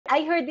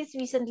I heard this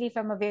recently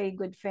from a very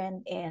good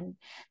friend and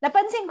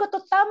napansin ko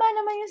to, tama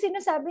naman yung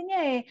sinasabi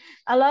niya eh.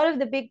 A lot of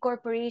the big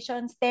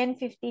corporations,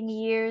 10, 15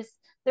 years,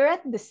 they're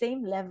at the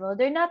same level.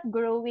 They're not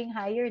growing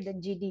higher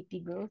than GDP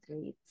growth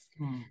rates.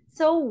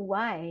 So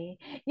why?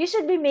 You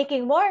should be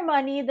making more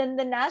money than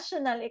the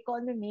national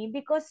economy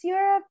because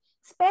you're a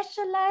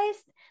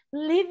specialized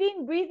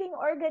living, breathing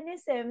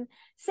organism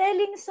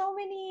selling so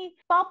many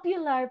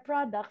popular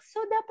products.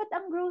 So dapat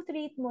ang growth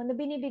rate mo na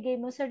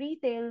binibigay mo sa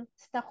retail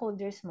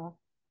stockholders mo,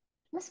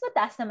 mas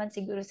mataas naman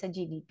siguro sa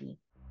GDP.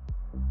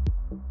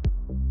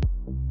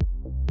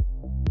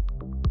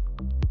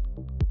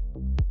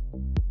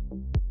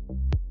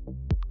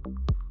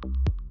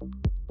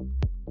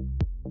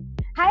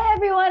 Hi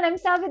everyone, I'm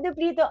Salve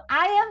Duplito.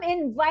 I am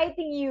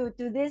inviting you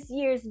to this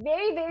year's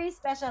very, very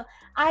special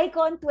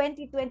Icon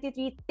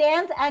 2023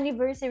 10th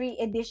Anniversary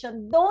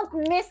Edition. Don't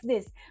miss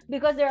this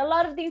because there are a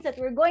lot of things that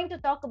we're going to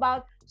talk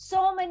about,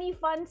 so many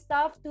fun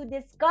stuff to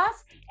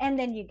discuss, and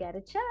then you get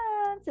a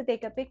chance to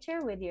take a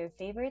picture with your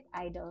favorite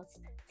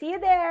idols. See you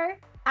there!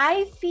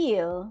 I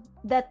feel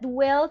that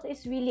wealth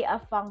is really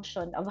a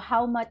function of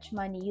how much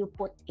money you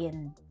put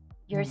in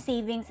your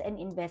savings and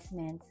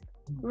investments,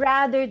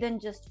 rather than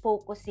just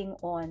focusing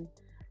on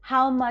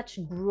how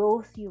much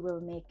growth you will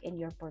make in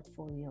your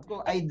portfolio.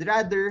 So I'd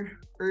rather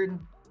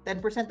earn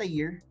 10% a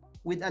year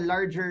with a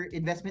larger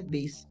investment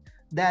base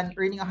than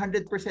earning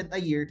 100% a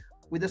year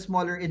with a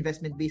smaller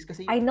investment base.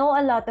 Kasi I know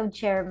a lot of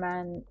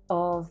chairmen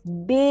of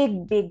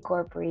big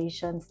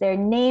corporations. Their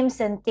names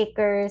and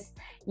tickers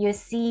you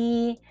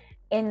see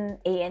in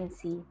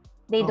ANC.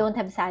 They don't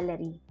have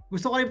salary.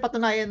 Gusto ko rin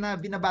patunayan na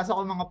binabasa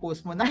ko mga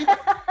post mo. Nakita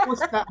ko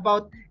post ka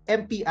about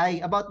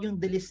MPI, about yung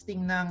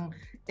delisting ng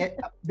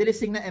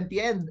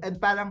MPI, and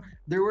parang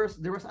there was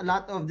a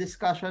lot of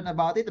discussion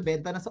about it.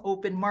 Benta na sa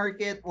open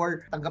market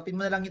or tanggapin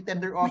mo na lang yung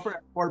tender offer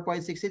at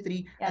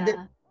 4.63. Yeah. And then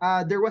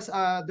there was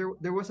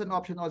an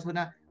option also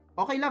na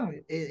okay lang,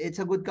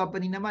 it's a good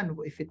company naman.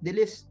 If it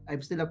delists,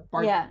 I'm still a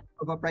part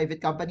of a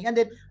private company. And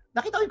then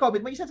nakita ko yung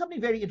comment mo, you said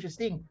something very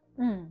interesting.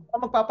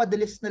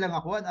 Magpapadelist na lang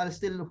ako and I'll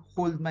still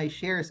hold my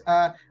shares.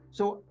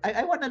 So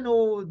I want to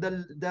know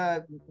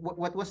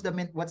what's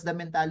the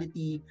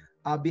mentality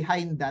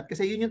behind that,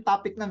 kasi yun yung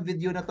topic ng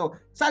video na to.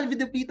 Salve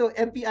Duplito,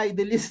 MPI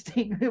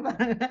Delisting.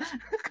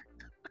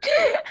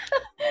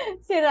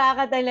 Sira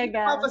ka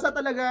talaga. Nagbabasa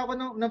talaga ako,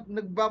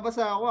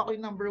 nagbabasa ako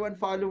yung number 1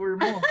 follower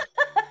mo.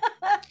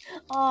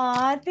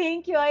 Aw,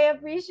 thank you. I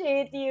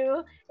appreciate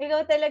you.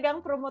 Ikaw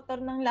talagang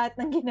promotor ng lahat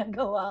ng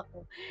ginagawa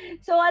ko.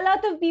 So, a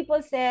lot of people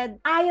said,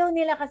 ayaw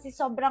nila kasi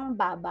sobrang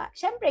baba.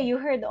 Siyempre, you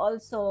heard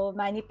also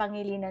Manny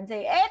Pangilinan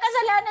say,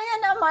 kasalanan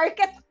yan ang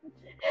market.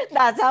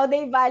 That's how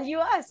they value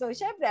us. So,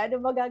 syempre,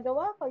 ano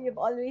magagawa ko? You've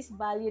always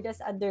valued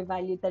us,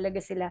 undervalued talaga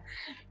sila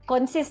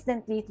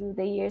consistently through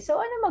the years. So,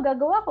 ano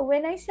magagawa ko?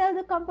 When I sell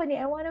the company,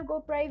 I want to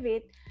go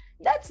private.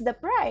 That's the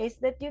price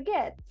that you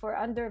get for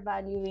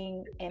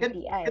undervaluing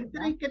MPI.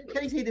 Can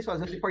I say this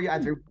also before you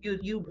answer?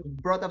 You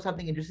brought up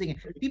something interesting.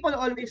 People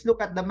always look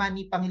at the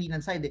Manny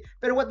Pangilinan side.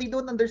 Pero what they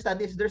don't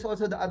understand is there's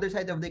also the other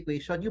side of the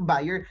equation. Yung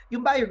buyer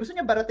gusto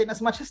niya baratin as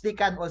much as they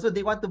can. Also,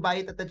 they want to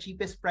buy it at the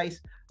cheapest price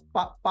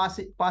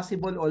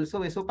possible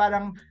also. So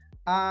parang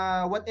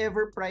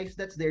whatever price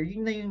that's there,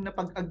 yun na yung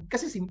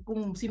kasi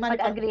kung si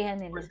Manny Pag-agreehan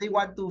nila, they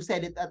want to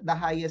sell it at the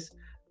highest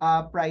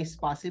price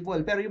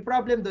possible. Pero yung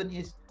problem doon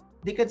is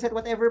they can set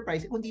whatever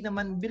price, kung di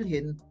naman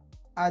bilhin,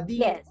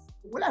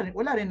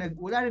 wala rin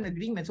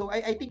agreement. So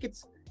I think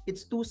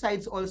it's two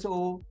sides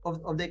also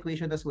of the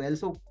equation as well.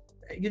 So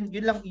yun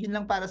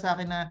lang para sa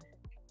akin na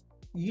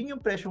yun yung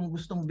presyong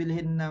gustong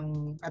bilhin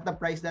ng at the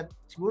price that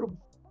siguro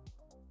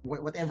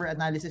whatever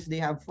analysis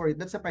they have for it,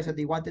 that's the price that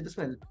they wanted as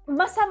well.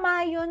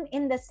 Masama yun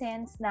in the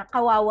sense na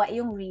kawawa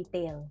yung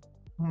retail.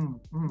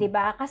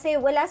 Diba? Kasi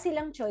wala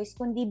silang choice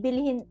kundi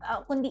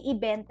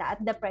ibenta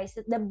at the price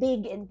that the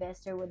big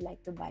investor would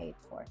like to buy it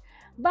for.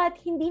 But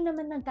hindi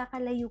naman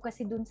nagkakalayo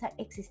kasi dun sa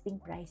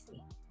existing price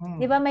eh.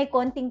 Diba? May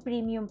konting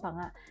premium pa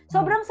nga.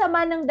 Sobrang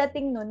sama ng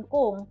dating nun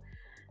kung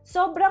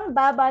sobrang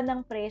baba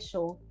ng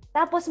presyo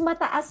tapos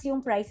mataas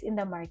yung price in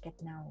the market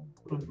now.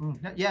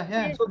 Yeah.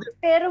 So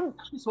pero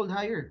sold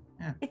higher.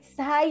 Yeah. It's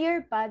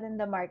higher pa than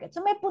the market.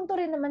 So may punto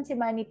rin naman si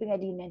Manny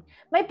Pangilinan.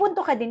 May punto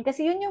ka din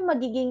kasi yun yung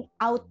magiging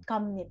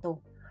outcome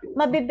nito.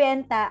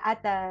 Mabibenta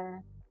at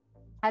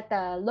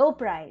a low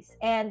price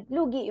and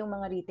lugi yung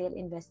mga retail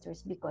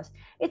investors because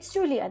it's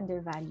truly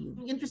undervalued.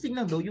 Interesting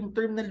lang though, yung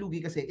term na lugi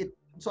kasi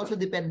it's also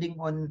depending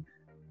on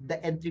the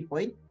entry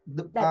point.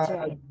 That's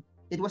right.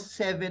 It was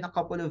 7 a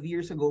couple of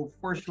years ago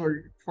for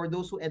sure. For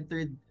those who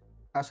entered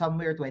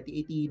somewhere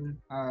 2018,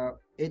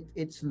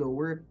 it's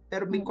lower.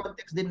 Pero may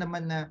context din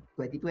naman na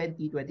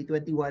 2020,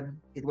 2021,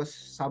 it was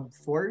sub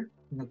 4,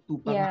 nag-2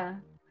 pa nga.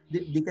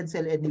 They can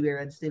sell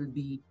anywhere and still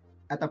be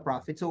at a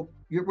profit. So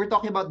we're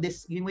talking about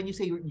this, when you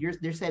say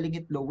they're selling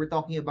it low, we're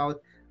talking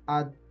about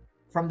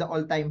from the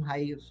all-time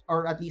highs,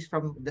 or at least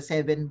from the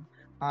 7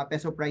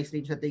 peso price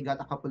range that they got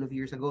a couple of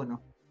years ago,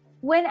 no?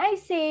 When I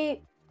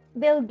say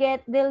they'll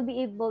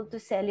be able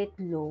to sell it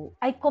low,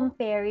 I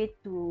compare it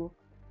to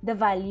the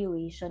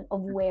valuation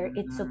of where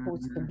it's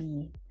supposed to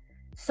be.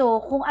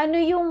 So, kung ano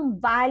yung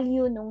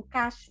value ng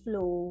cash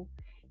flow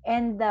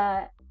and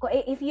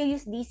if you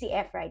use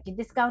DCF, right, you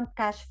discount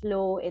cash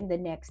flow in the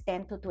next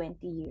 10 to 20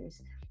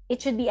 years,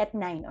 it should be at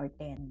 9 or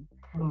 10.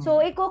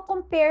 So,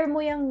 i-compare mo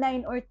yung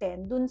 9 or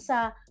 10 dun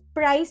sa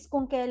price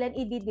kung kailan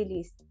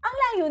i-delist. Ang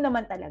layo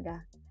naman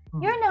talaga.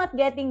 You're not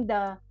getting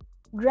the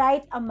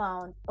right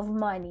amount of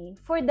money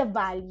for the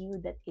value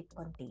that it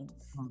contains.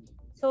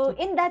 So,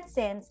 in that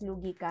sense,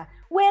 lugi ka.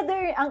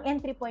 Whether ang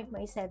entry point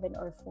mo is 7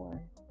 or 4.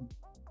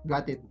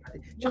 Got it.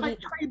 Tsaka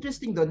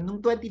interesting doon,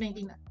 nung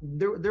 2019,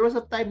 there was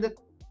a time that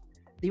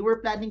they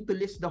were planning to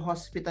list the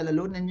hospital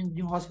alone, and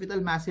yung hospital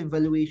massive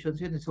valuations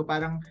yun. So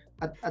parang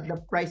at the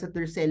price that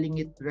they're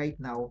selling it right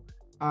now,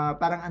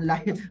 parang ang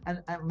layo,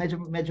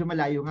 medyo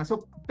malayo nga.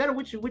 So pero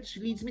which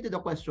leads me to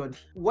the question,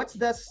 what's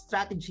the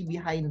strategy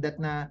behind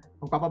that na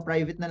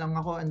magpapa-private na lang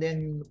ako and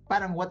then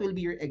parang what will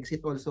be your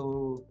exit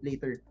also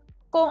later?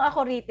 Kung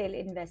ako retail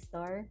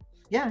investor?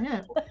 Yeah.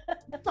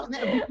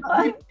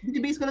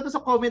 Base ko na to sa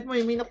comment mo.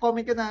 May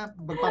na-comment ka na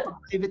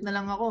magpapa-private na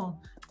lang ako.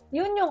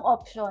 Yun yung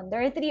option.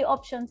 There are 3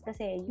 options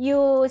kasi.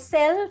 You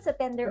sell sa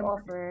tender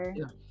offer.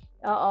 Yeah.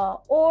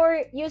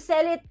 Or you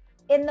sell it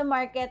in the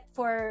market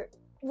for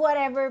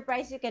whatever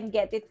price you can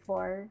get it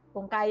for,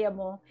 kung kaya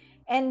mo.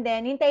 And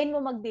then, hintayin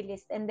mo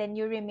mag-delist and then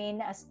you remain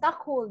a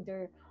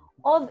stockholder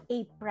of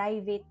a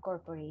private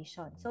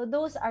corporation. So,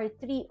 those are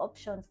 3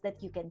 options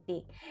that you can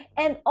take.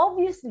 And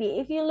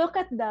obviously, if you look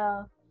at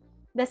the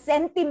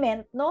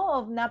sentiment, no,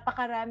 of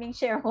napakaraming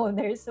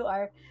shareholders who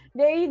are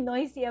very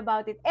noisy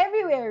about it.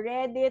 Everywhere,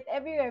 Reddit,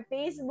 everywhere,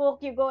 Facebook,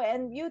 you go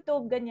and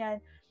YouTube, ganyan.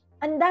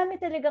 Ang dami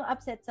talagang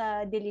upset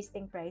sa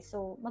delisting price.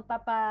 So,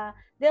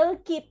 they'll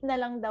keep na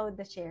lang daw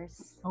the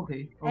shares.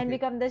 Okay. And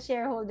become the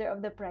shareholder of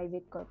the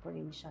private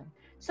corporation.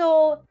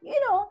 So,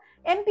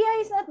 MPI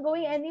is not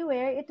going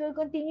anywhere. It will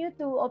continue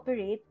to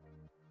operate.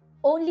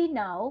 Only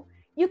now,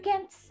 you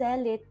can't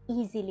sell it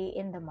easily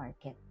in the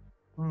market.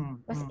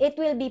 Because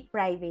it will be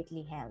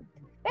privately held.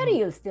 Pero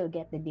you'll still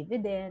get the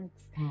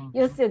dividends.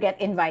 You'll still get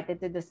invited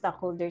to the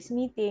stockholders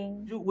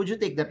meeting. Would you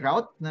take that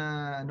route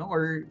na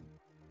or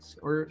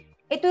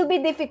it will be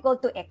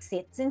difficult to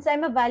exit. Since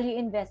I'm a value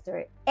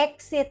investor,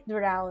 exit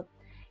route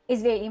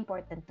is very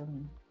important to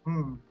me.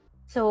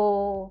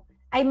 So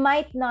I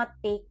might not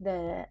take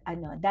the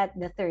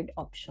third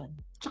option.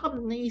 Tsaka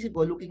naisip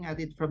ko, looking at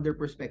it from their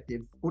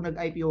perspective, kung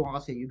nag-IPO ka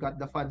kasi, you got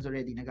the funds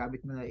already,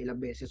 nagamit mo na ilang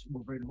beses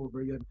over and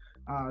over yun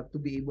to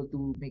be able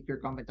to make your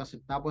company.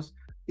 Tapos,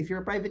 if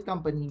you're a private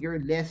company,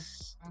 you're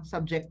less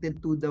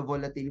subjected to the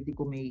volatility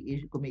kung may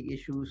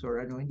issues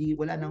or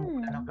wala nang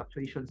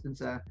fluctuations dun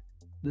sa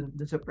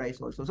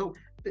price also. So,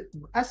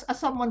 as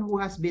someone who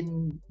has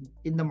been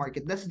in the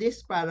market, does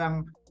this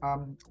parang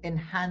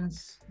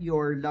enhance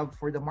your love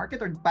for the market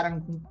or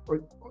parang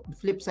or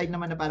flip side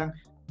naman na parang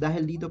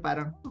dahil dito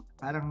parang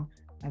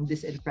I'm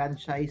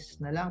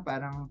disenfranchised na lang,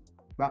 parang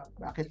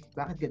bakit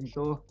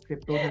ganito?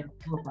 Crypto na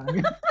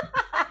lang.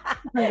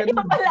 Yung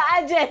pala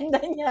agenda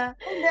niya.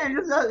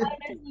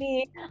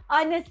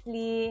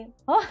 Honestly,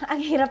 ang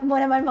hirap mo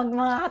naman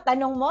mga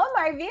tanong mo,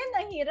 Marvin,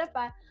 ang hirap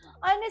ah.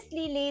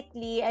 Honestly,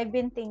 lately, I've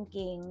been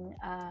thinking,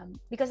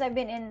 because I've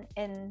been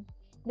in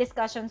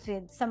discussions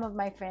with some of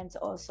my friends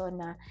also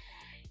na,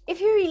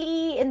 if you're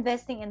really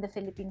investing in the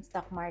Philippine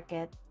stock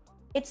market,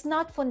 it's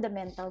not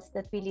fundamentals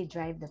that really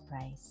drive the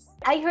price.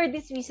 I heard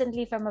this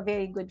recently from a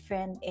very good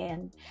friend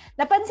and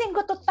napansin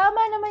ko to,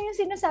 tama naman yung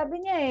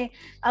sinasabi niya eh.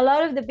 A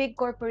lot of the big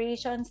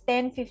corporations,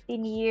 10,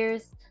 15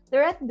 years,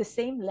 they're at the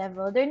same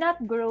level. They're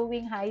not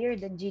growing higher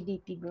than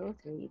GDP growth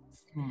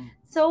rates.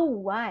 So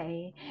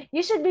why?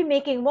 You should be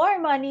making more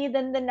money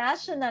than the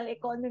national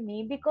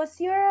economy because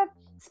you're a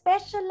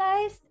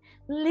specialized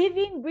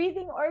living,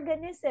 breathing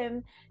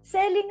organism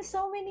selling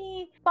so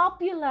many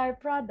popular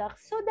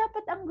products. So,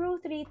 dapat ang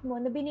growth rate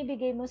mo na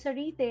binibigay mo sa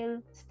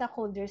retail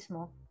stockholders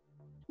mo,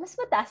 mas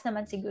mataas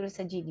naman siguro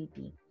sa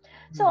GDP.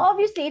 So,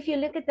 obviously, if you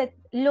look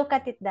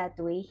at it that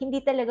way, hindi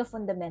talaga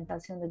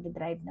fundamentals yung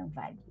nag-drive ng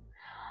value.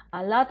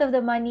 A lot of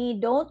the money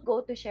don't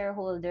go to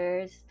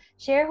shareholders.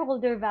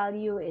 Shareholder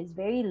value is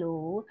very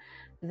low.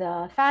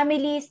 The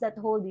families that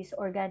hold these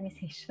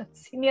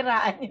organizations,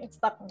 siniraan yung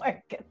stock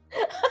market.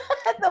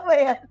 Ano ba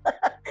yan?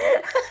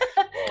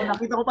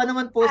 Nakita ko pa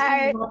naman post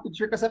yung mga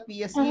picture ka sa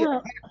PSE.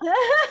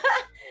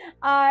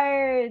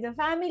 The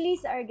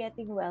families are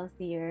getting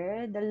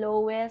wealthier. The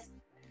lowest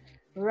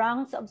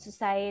rungs of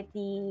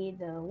society,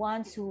 the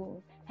ones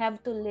who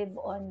have to live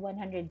on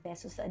 100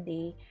 pesos a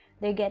day,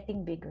 they're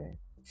getting bigger.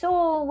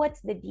 So,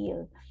 what's the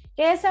deal?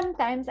 Kaya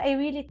sometimes, I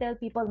really tell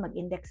people,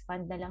 mag-index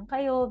fund na lang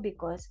kayo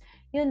because,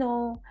 10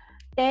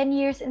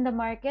 years in the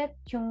market,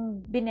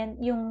 yung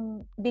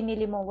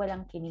binili mo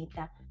walang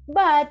kinita.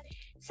 But,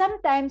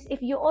 sometimes, if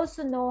you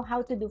also know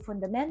how to do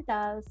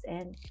fundamentals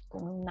and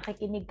kung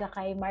nakikinig ka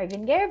kay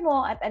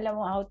marvingermo at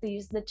alam mo how to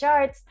use the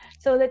charts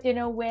so that you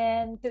know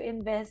when to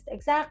invest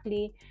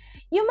exactly,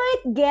 you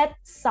might get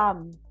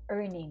some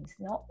earnings,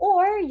 no?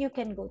 Or you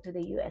can go to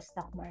the US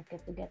stock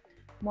market to get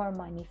more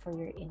money for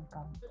your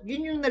income.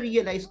 Yun yung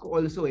na-realize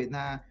ko also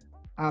na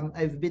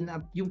I've been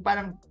yung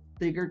parang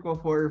trigger ko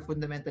for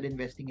fundamental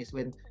investing is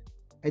when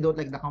I don't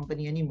like the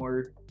company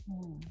anymore.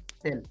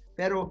 Sell.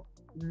 Pero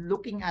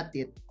looking at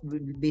it,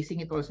 basing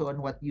it also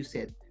on what you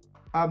said,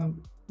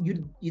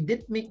 you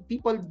did make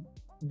people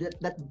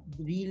that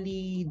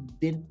really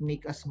didn't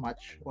make as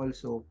much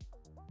also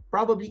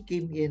probably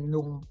came in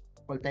nung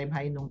all-time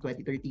high nung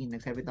 2013,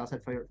 nag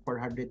 7,400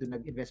 to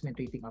nag-investment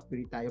rating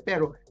upgrade tayo.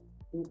 Pero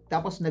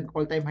tapos nag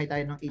all-time high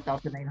tayo ng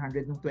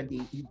 8,900 nung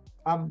 2018.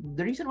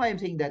 The reason why I'm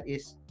saying that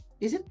is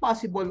it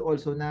possible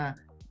also na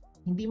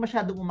hindi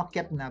masyadong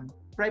umakyat na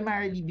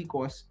primarily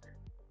because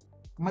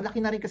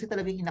malaki na rin kasi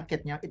talagang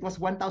inakyat niya. It was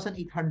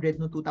 1,800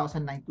 no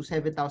 2009 to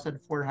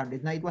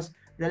 7,400 na it was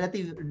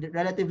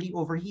relatively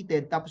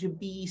overheated. Tapos yung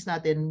PEs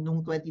natin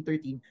nung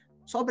 2013,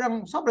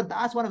 sobrang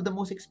taas, one of the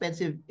most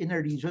expensive in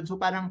our region. So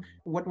parang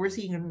what we're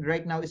seeing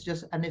right now is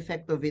just an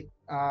effect of it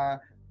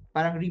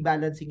parang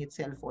rebalancing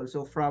itself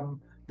also from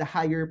the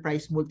higher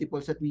price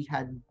multiples that we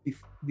had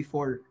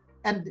before.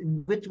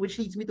 And which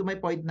leads me to my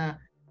point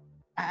na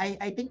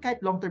I think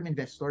kahit long-term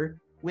investor,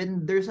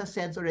 when there's a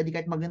sense already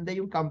kahit maganda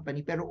yung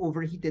company pero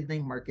overheated na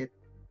yung market,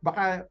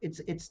 baka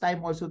it's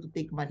time also to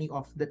take money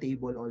off the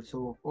table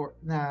also, or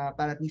na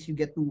para at least you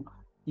get to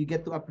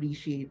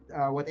appreciate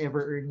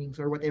whatever earnings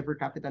or whatever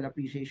capital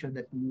appreciation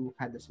that you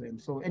had as well.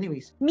 So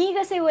anyways, me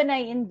kasi when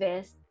I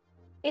invest,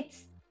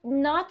 it's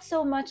not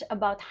so much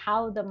about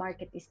how the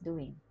market is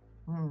doing,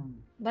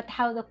 but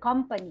how the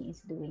company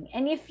is doing.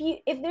 And if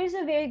there's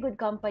a very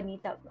good company,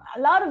 a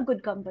lot of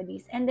good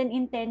companies, and then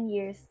in 10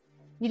 years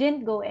you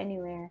didn't go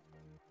anywhere,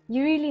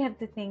 you really have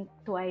to think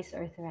twice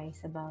or thrice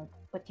about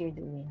what you're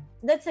doing.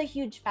 That's a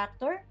huge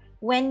factor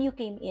when you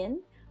came in.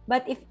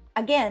 But if,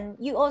 again,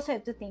 you also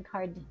have to think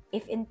hard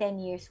if in 10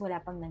 years wala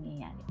pang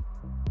nangyayari.